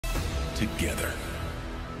together.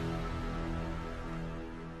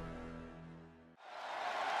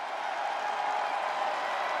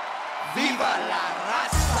 Viva la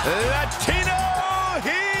raza! Latino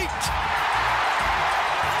Heat!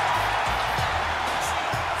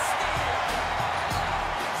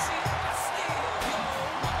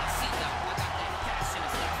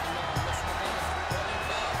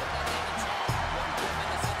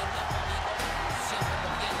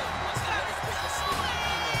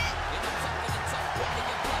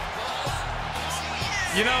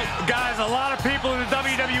 You know, guys, a lot of people in the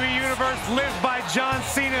WWE Universe live by John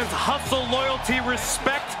Cena's hustle, loyalty,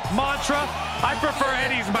 respect mantra. I prefer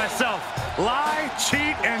Eddie's myself. Lie,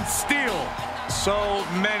 cheat, and steal. So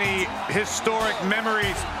many historic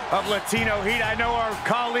memories of Latino Heat. I know our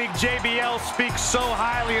colleague JBL speaks so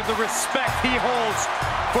highly of the respect he holds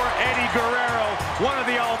for Eddie Guerrero, one of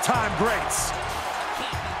the all-time greats.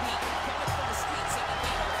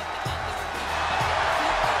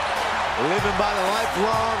 Living by the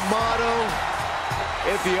lifelong motto,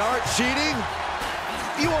 if you aren't cheating,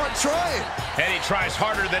 you aren't trying. Eddie tries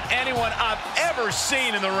harder than anyone I've ever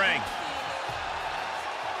seen in the ring.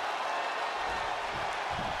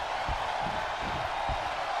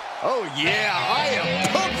 Oh yeah, I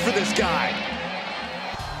am pumped for this guy.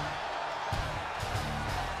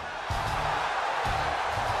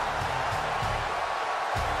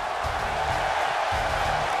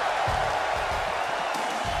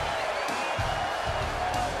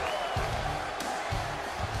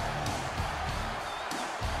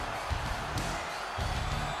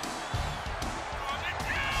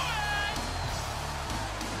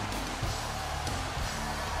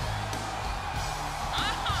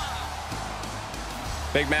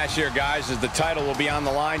 Big match here, guys, as the title will be on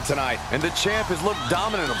the line tonight. And the champ has looked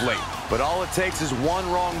dominant of late, but all it takes is one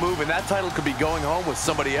wrong move and that title could be going home with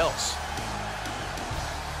somebody else.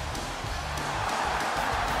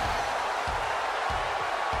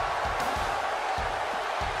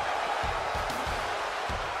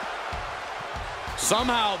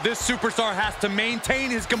 Somehow, this superstar has to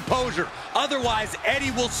maintain his composure. Otherwise,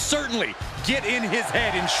 Eddie will certainly get in his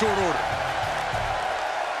head in short order.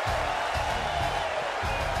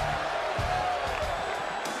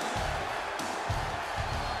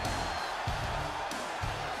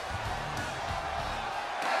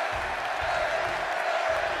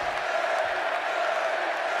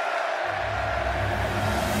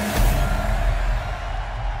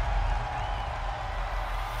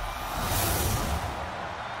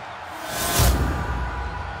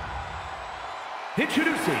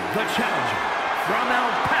 Introducing the challenger from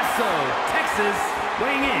El Paso, Texas,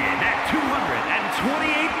 weighing in at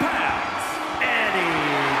 228 pounds, Eddie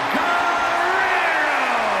Guerrero.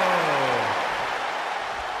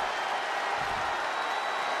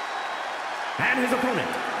 And his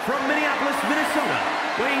opponent from Minneapolis, Minnesota,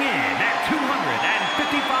 weighing in at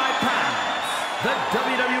 255 pounds, the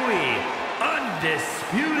WWE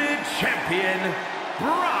Undisputed Champion,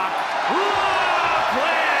 Brock Lesnar.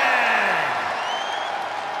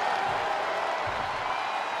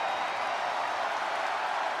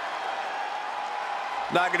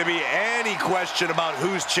 Not going to be any question about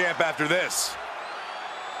who's champ after this.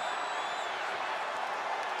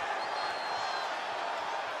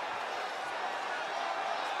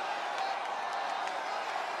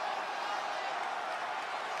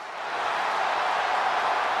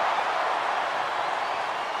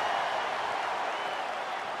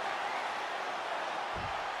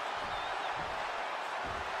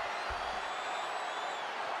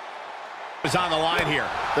 Is on the line here.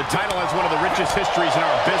 The title has one of the richest histories in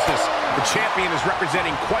our business. The champion is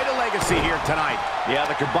representing quite a legacy here tonight. Yeah,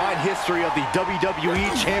 the combined history of the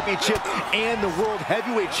WWE Championship and the World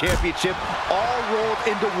Heavyweight Championship all rolled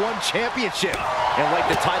into one championship. And like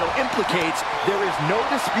the title implicates, there is no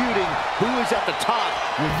disputing who is at the top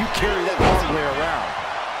when you carry that hardware around.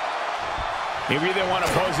 If you either want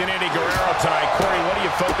to pose in Eddie Guerrero tonight, Corey, what do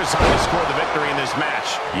you focus on to score the victory in this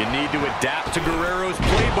match? You need to adapt to Guerrero's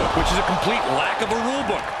playbook, which is a complete lack of a rule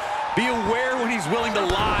book. Be aware when he's willing to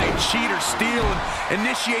lie, cheat, or steal, and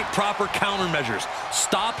initiate proper countermeasures.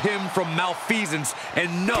 Stop him from malfeasance, and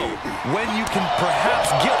know when you can perhaps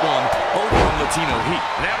get one over on Latino Heat.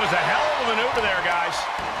 That was a hell of a maneuver there, guys.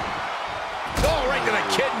 Oh, right to the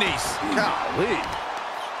kidneys. Golly.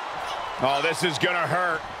 Oh, this is gonna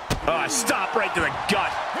hurt. Stop right to the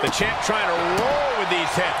gut. The champ trying to roll with these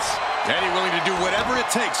hits. Eddie willing to do whatever it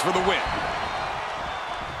takes for the win.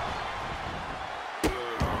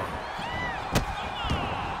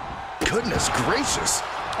 Goodness gracious.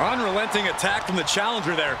 Unrelenting attack from the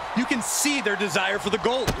challenger there. You can see their desire for the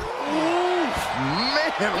gold. Ooh, man.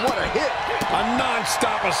 Man, what a hit. A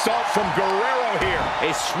non-stop assault from Guerrero here.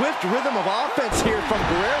 A swift rhythm of offense here from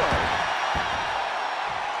Guerrero.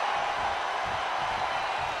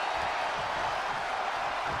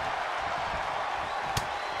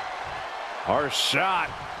 Harsh shot.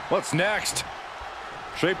 What's next?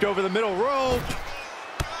 Shaped over the middle rope.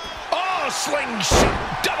 Oh,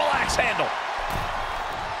 slingshot. Double axe handle.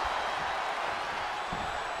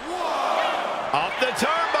 Up the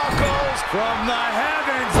turnbuckles. From the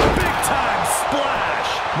heavens, big time splash.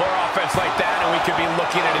 More offense like that, and we could be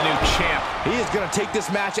looking at a new champ. He is going to take this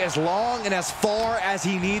match as long and as far as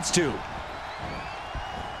he needs to.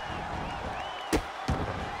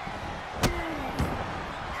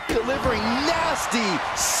 Delivering nasty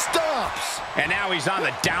stomps. And now he's on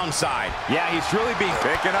the downside. Yeah, he's really being...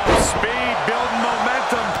 Picking up speed, building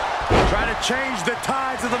momentum. Trying to change the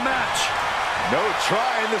tides of the match. No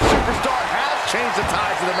trying. The superstar has changed the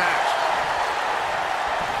tides of the match.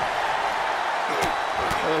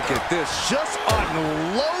 Look at this, just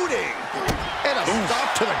unloading. And a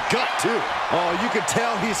stop to the gut, too. Oh, you can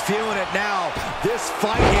tell he's feeling it now. This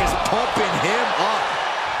fight is pumping him up.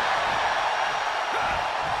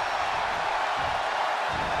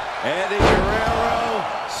 Eddie Guerrero,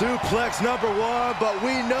 suplex number 1, but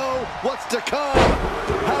we know what's to come.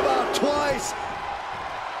 How about twice?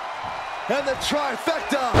 And the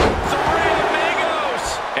trifecta. 3 amigos.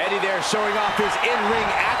 Eddie there showing off his in-ring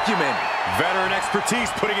acumen. Veteran expertise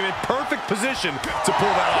putting him in perfect position to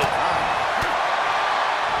pull that off.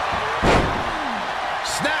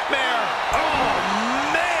 Snapmare. Oh,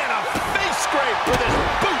 man, a face scrape with his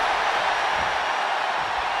boot.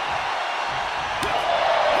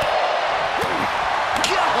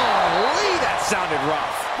 Golly, that sounded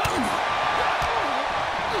rough.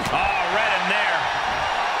 Oh, right in there.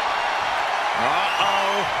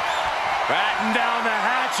 Uh-oh. Batten down the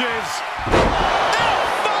hatches.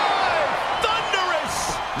 F5!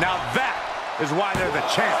 Thunderous! Now that is why they're the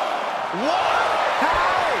champ. What?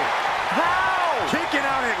 How? Kicking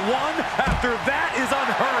out at 1 after that is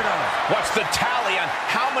unheard of. What's the tally on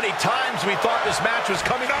how many times we thought this match was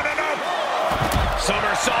coming on and up?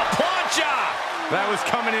 Somersault plancha! That was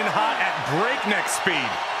coming in hot at breakneck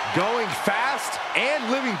speed. Going fast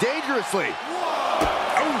and living dangerously.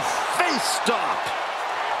 Oh, face stop.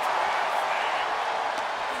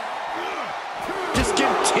 Just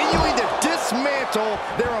continuing to dismantle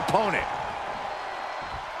their opponent.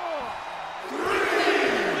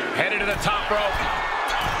 Headed to the top rope.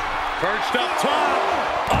 Perched up top.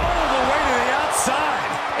 All the way to the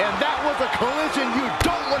outside. And that was a collision you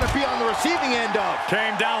don't want to be on the receiving end of.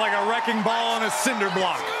 Came down like a wrecking ball on a cinder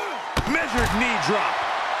block. Measured knee drop.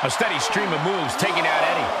 A steady stream of moves taking out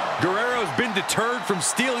Eddie. Guerrero's been deterred from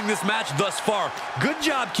stealing this match thus far. Good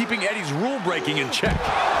job keeping Eddie's rule breaking in check.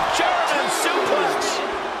 German suplex.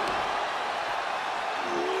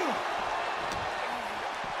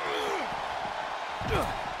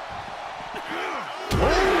 Oh,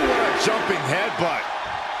 what a jumping headbutt.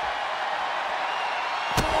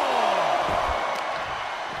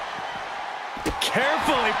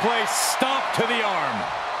 Carefully placed stomp to the arm.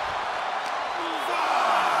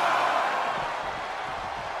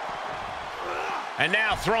 And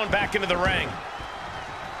now thrown back into the ring.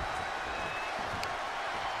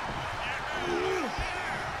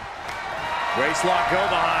 Waistlock go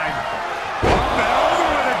behind. Up and over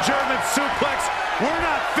with a German suplex. We're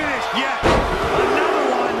not finished yet. Another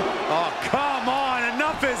one. Oh, come on.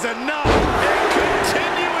 Enough is enough. And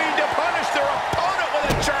continuing to punish their opponent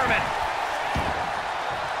with a German.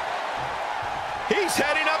 He's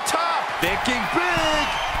heading up top. Thinking big.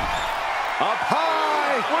 Up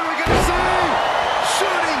high. What are we going to see?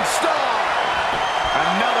 Shooting star.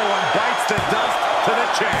 Another one bites the dust to the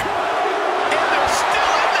champ. And they're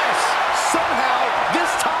still in this. Somehow,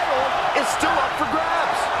 this title is still up for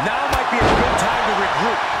grabs. Now might be a good time to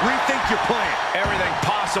regroup. Rethink your plan. Everything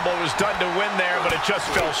possible was done to win there, but it just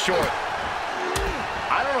fell short.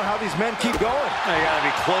 I don't know how these men keep going. They gotta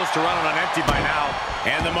be close to running on empty by now.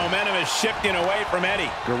 And the momentum is shifting away from Eddie.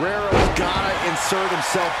 Guerrero's gotta insert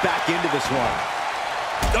himself back into this one.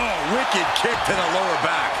 Oh, wicked kick to the lower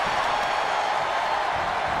back.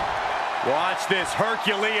 Watch this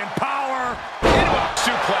Herculean power. Into a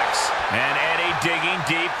suplex. And Eddie digging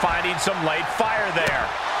deep, finding some light fire there.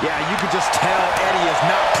 Yeah, you can just tell Eddie is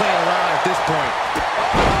not playing around at this point.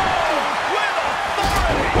 Oh, with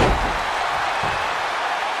authority.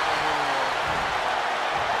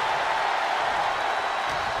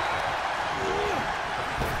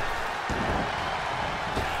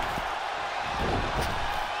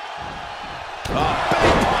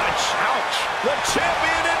 Big punch. Ouch. The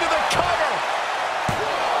champion into the cover.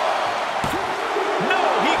 No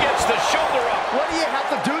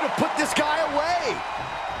this guy away.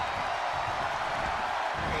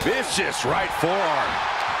 Vicious right forearm.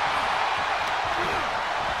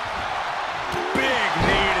 Big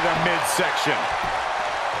knee to the midsection.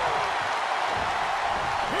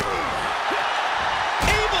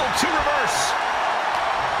 Able to reverse.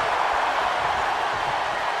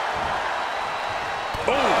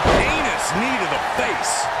 Oh, heinous knee to the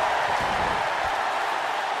face.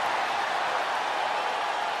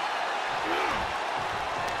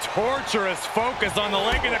 Torturous focus on the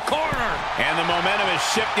leg in the corner. And the momentum is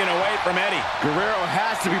shifting away from Eddie. Guerrero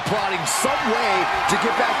has to be plotting some way to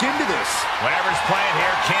get back into this. Whatever's playing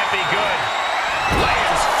here can't be good.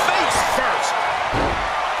 Lands face first.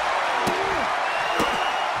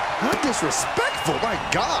 How disrespectful, my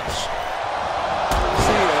gosh.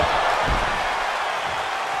 See ya.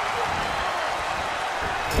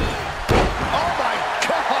 Oh my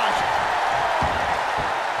God.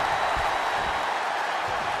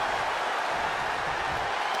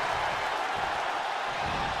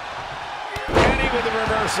 Eddie with the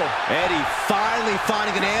reversal. Eddie finally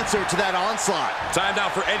finding an answer to that onslaught. Time now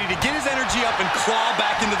for Eddie to get his energy up and claw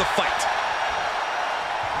back into the fight.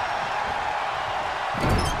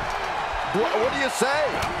 What do you say?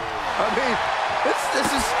 I mean, this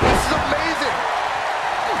is amazing.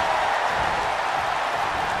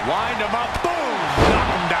 Wind him up. Boom. Knock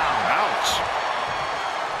him down. Ouch.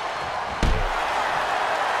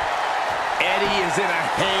 Eddie is in a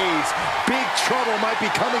haze. Big trouble might be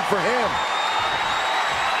coming for him.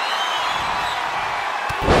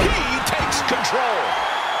 He takes control.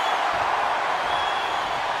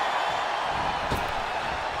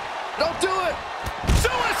 Don't do it.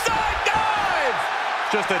 Suicide dive.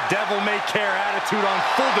 Just a devil-may-care attitude on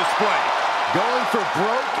full display. Going for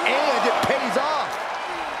broke, and it pays off.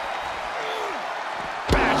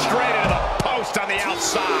 Bash straight into the post on the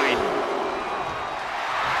outside.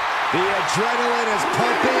 The adrenaline is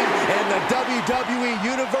pumping, and the WWE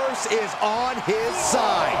Universe is on his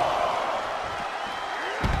side.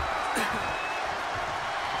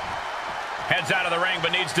 Heads out of the ring,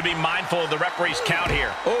 but needs to be mindful of the referee's count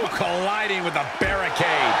here. Oh, colliding with the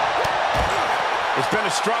barricade. It's been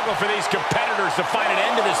a struggle for these competitors to find an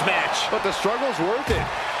end to this match. But the struggle's worth it.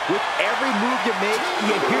 With every move you make,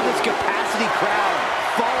 you hear this capacity crowd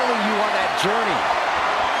following you on that journey.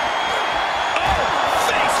 Oh,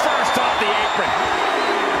 face first off the apron.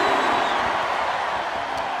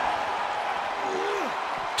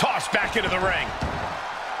 Tossed back into the ring.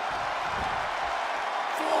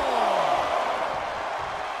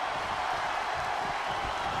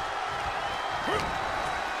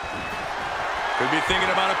 Could be thinking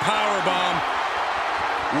about a powerbomb.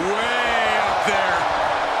 Way up there.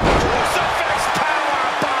 Crucifix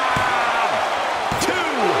powerbomb.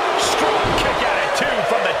 Two. Strong kick out at two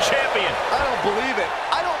from the champion. I don't believe it.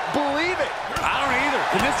 I don't believe it. I don't either.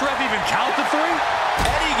 Can this ref even count to three?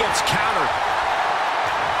 Eddie gets countered.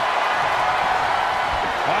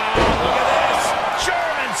 Oh, look at this.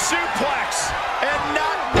 German suplex. And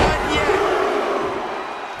not done yet.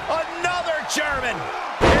 Another German.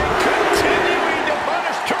 And continuing to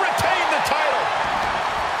punish to retain the title.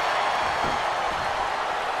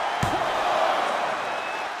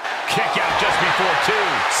 Kick out just before two.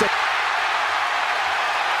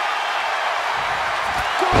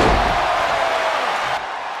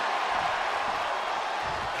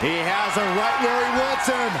 He has him right where he wants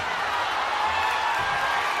him.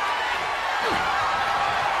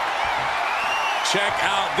 Check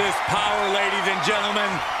out this power, ladies and gentlemen.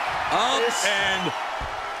 Up and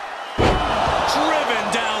driven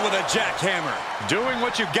down with a jackhammer. Doing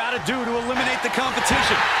what you gotta do to eliminate the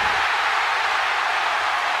competition.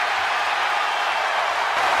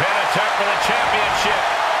 Pin attempt for the championship.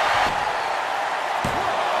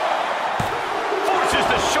 Forces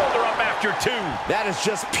the shoulder up after two. That is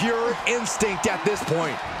just pure instinct at this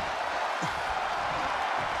point.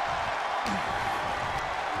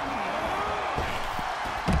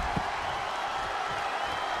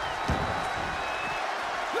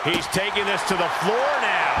 He's taking this to the floor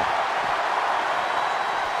now.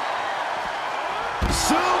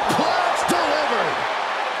 Suplex delivered.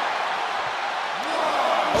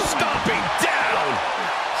 Stomping down.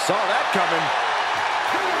 Saw that coming.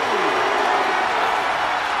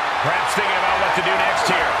 Perhaps thinking about what to do next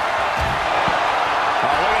here. Oh,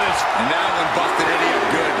 look at this. And that one busted Eddie up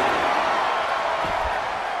good.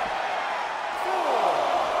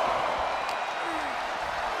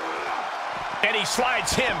 And he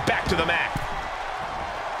slides him back to the mat.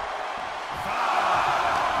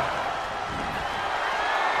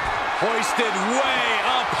 Hoisted way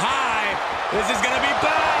up high. This is going to be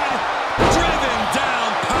bad. Driven down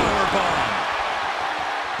powerbomb.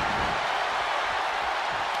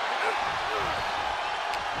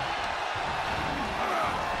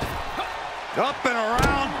 Up and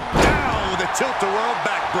around, down with a tilt-a-whirl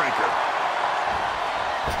backbreaker.